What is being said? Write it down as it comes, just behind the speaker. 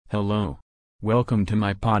Hello. Welcome to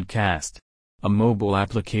my podcast. A mobile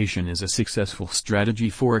application is a successful strategy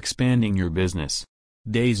for expanding your business.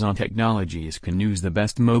 Dazon Technologies can use the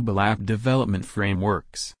best mobile app development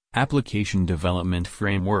frameworks, application development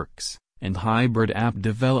frameworks, and hybrid app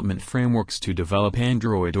development frameworks to develop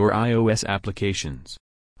Android or iOS applications.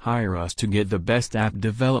 Hire us to get the best app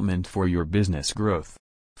development for your business growth.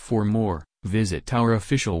 For more, visit our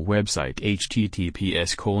official website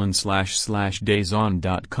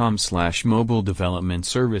https://dazon.com/mobile development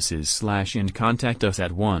services/ and contact us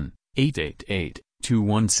at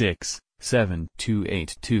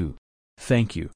 1-888-216-7282. Thank you.